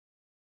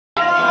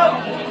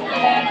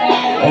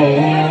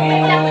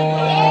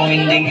Oh,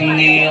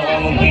 hindi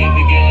ako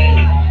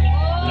magbibigay.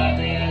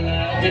 Tataya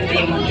lahat at di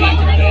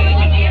magtitipid.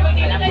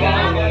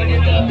 Gagawin na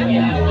dapat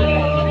yung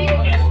buhay.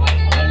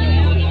 Alam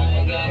ko na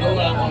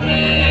magagawa ko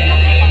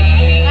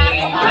rin.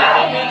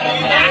 Pero meron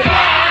kaya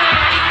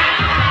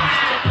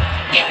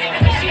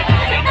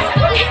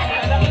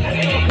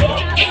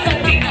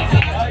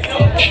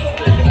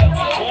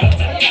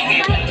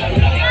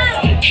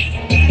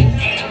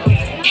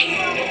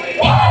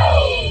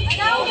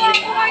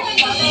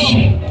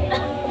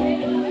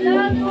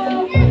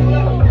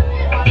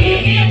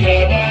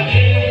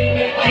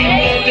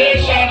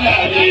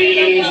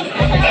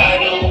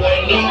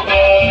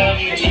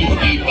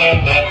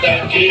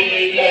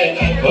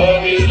for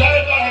this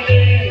life I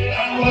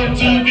want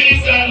to be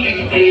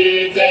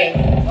celebrated.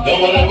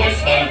 Don't wanna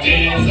waste my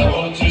days, I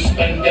want to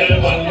spend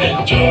them on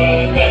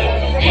enjoyment.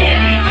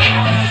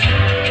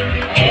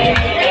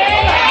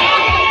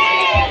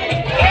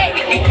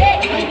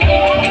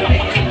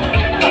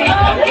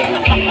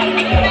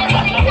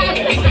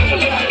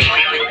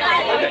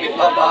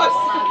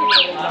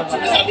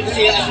 Sabi ko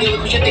siya,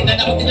 huwag ko siya tingnan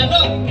ako, tingnan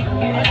mo.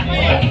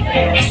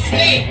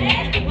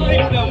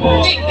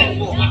 Tingnan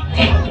mo.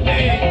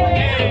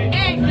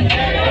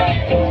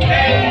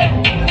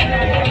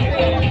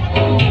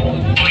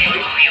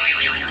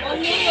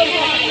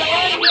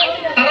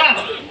 Tara!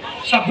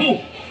 Sa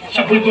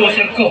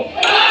bulldozer ko!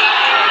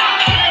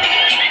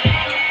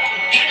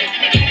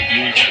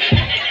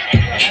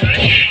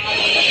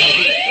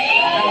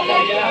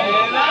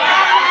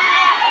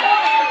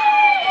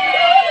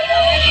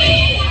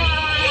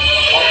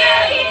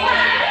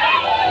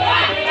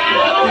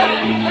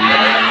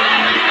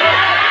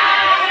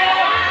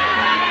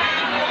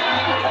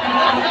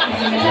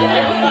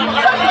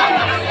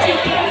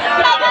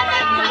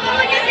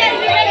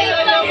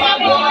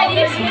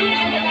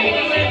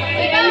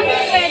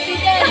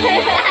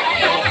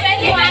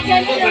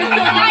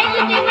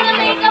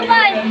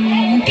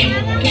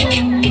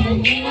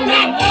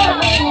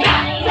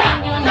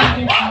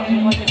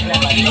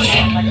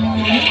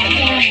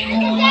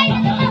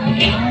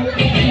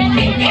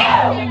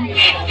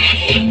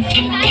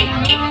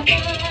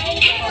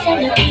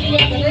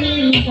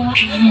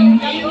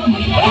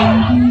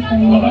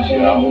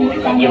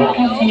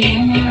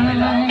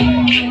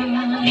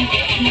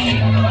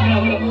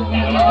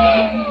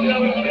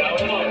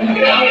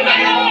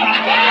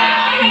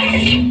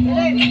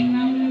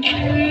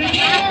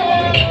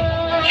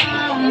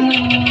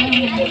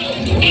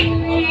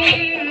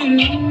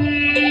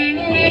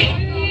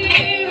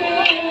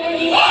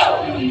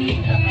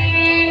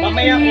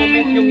 Mamaya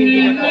comment yung hindi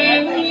na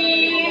comment.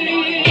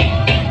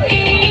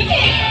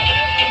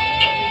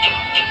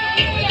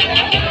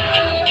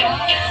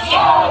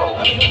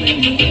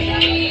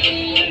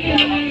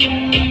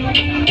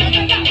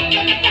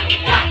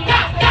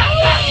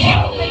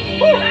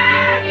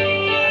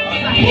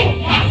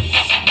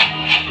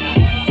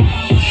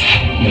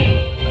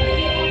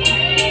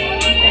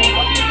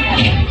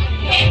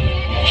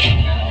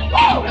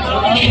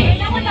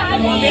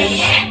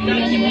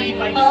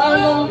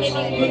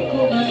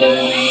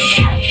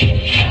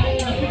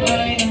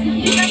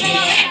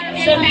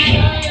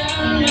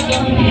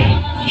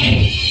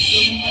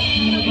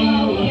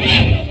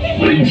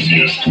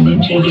 Craziest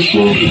mental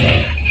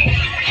disorder.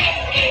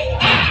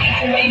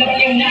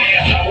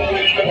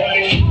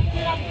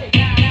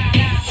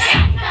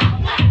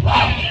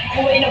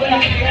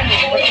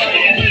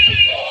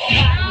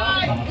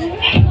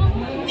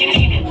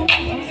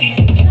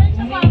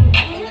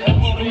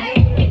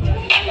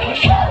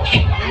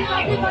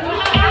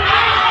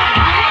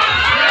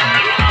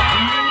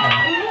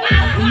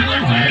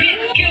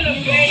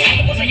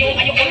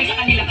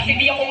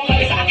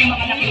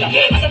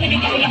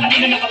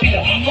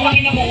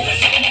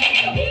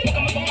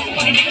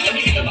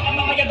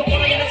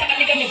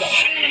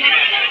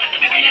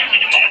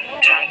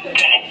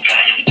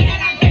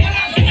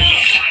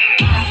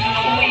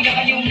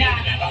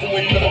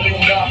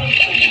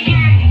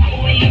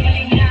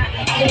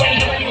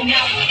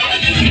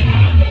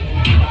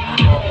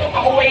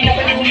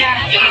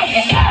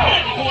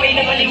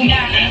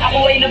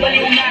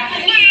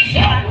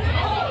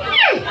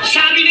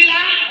 Sabi nila,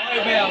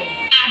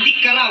 adik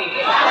ka raw.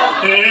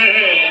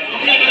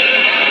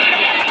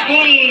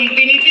 Kung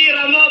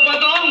tinitira mo ba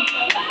tong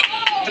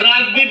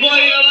rugby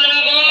boy naman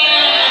ako.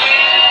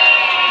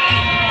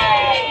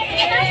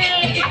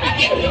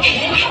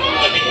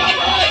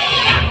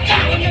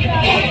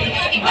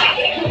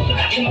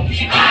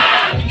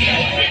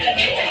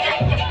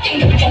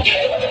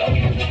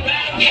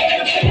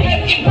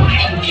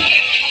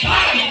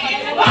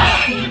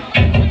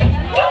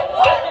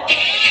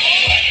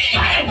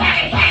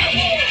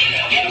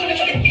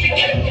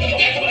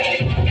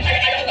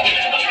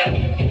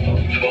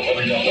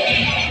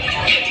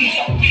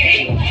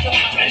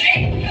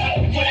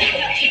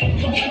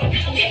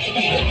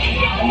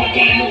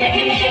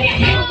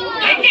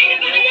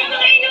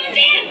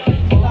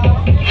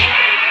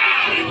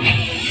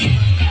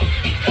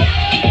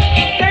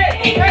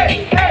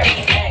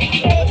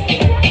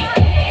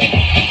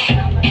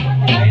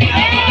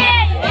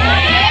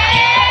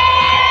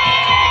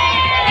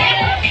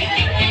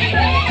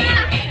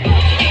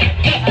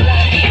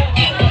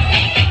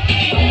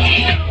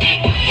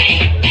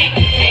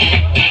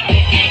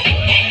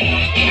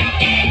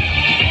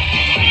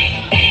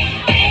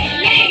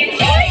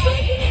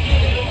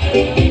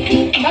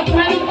 Ba't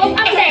malungkot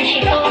ang beshi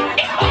ko?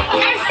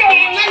 Kasi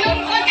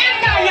malungkot ang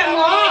lola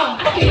mo.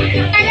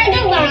 Talaga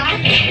ba?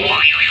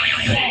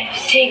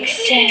 6,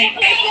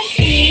 7,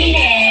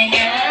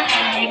 Nena,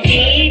 hi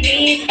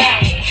baby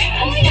pa.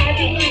 Ang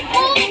sabi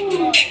mo,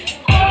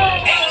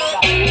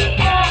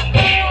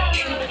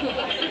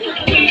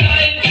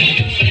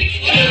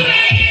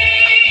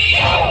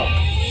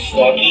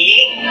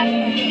 Pogi?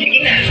 Sige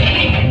na.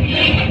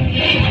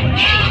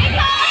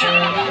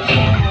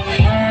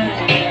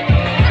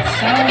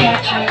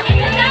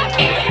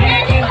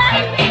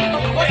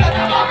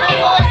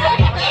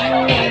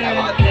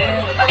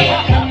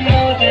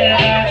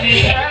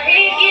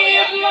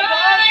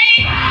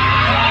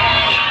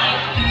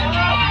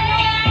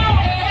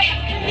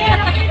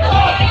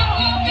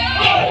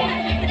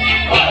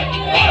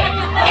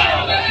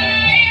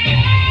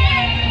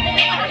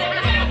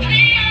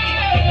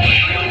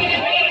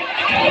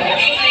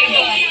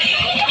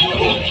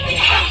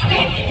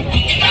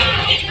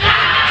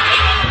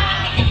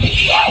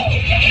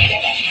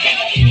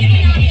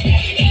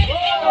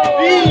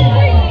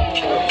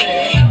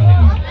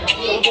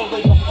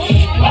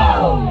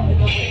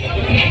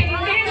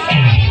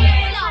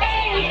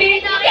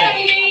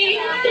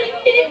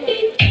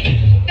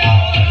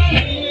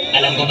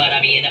 Alam ko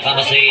marami yan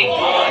nakamasin.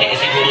 Dahil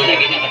siguro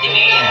lagi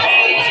nakatingin.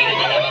 Sino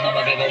na naman ang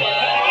magagawa.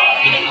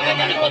 Pinakaman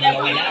na ako na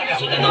mawala.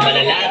 Kasunod ng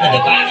malala.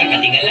 Nadapa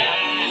kakatingala.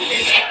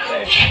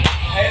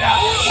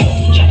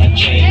 Tsaka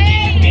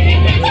trending.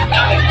 Pinipin sa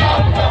tawag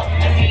ako.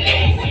 Kasi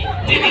lazy.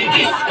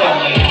 Dinidisco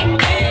ngayon.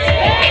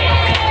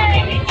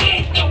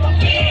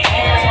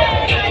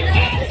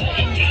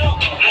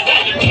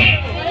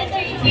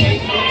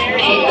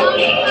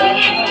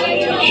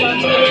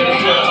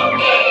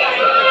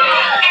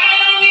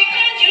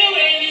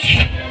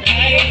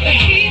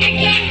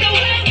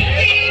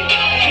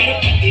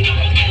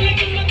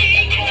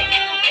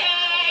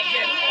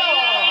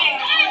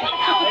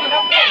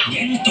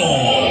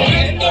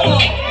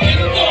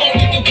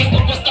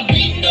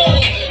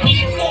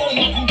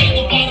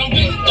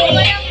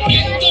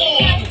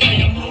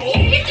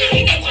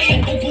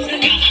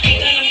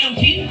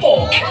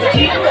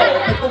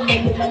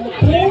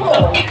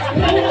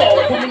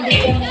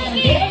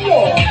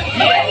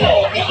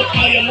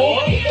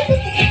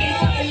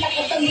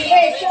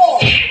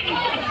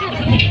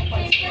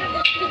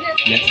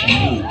 Let's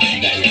move.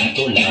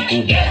 Lato-lato.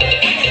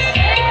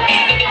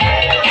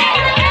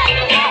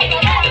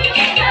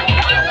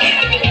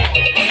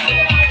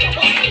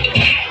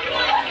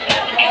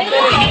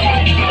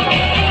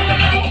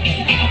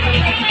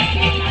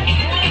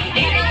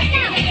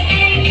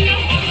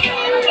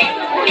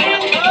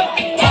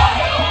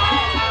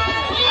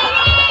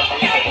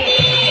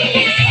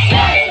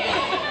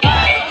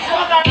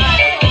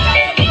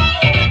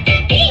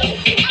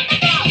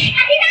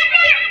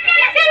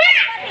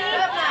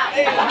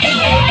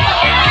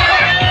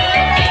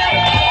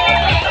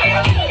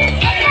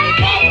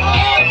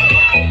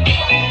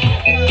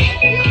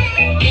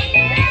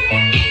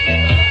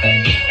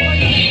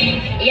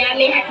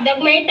 yummy hotdog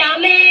may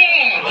dami.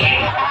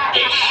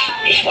 This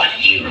is what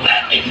you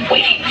have been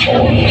waiting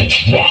for.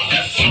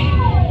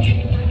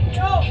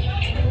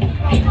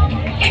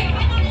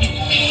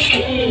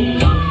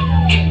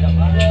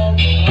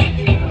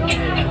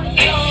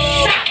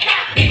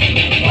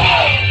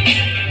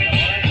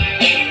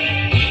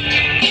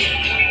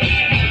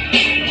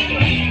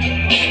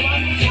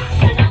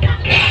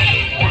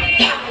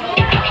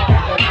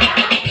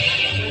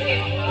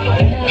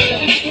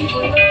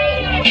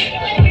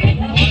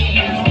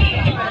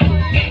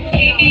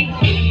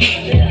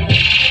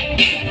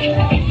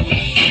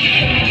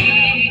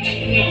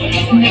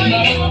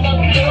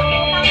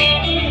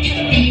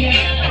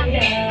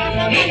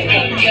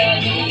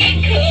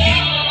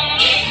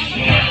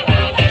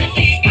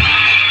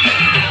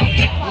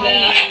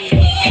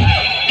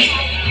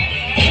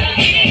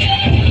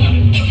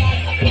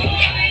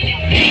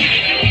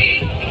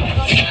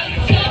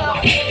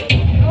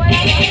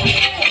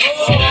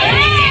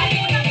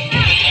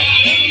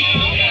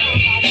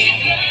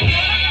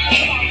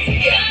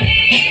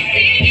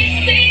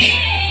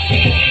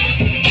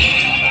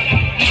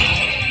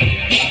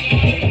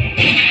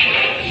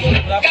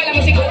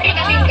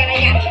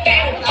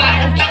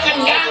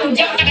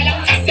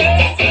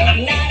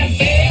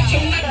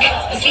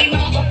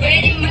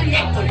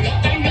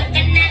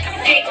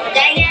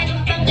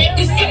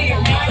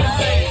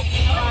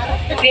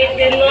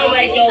 Bitin mo,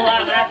 may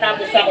jowa ka,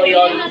 tapos ako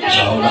yun.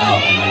 Show out,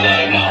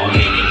 malay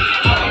mahulinig.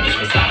 Kapagis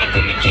mo sa'kin,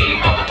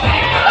 tumikilig ako pa.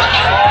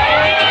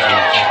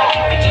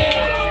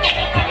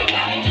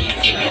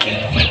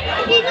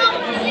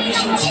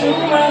 Listen to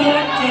my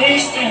heart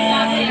this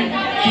time.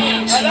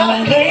 So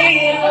I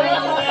lay it on the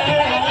line.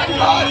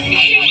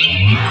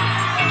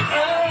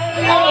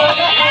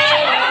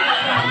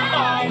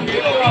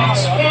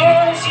 It's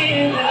once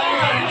in a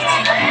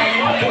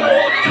lifetime.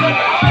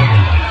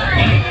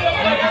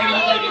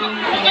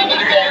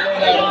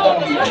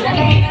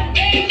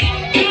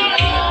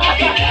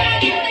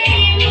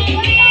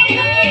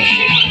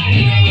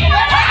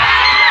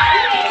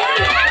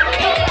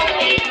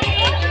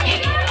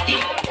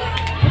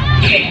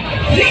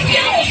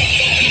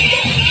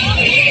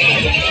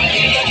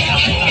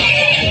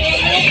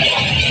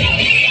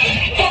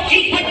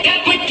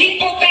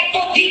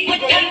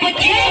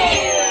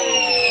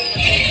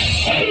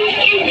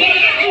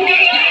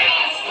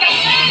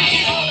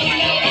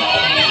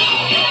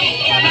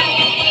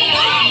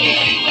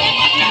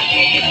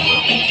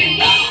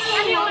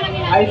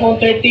 iPhone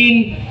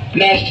 13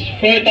 plus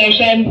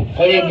 4,000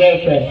 for your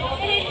girlfriend.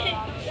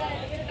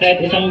 Kahit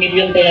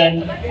 1,000,000 pa yan,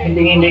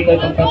 hindi ko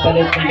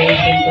pagpapalit ng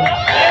girlfriend ko.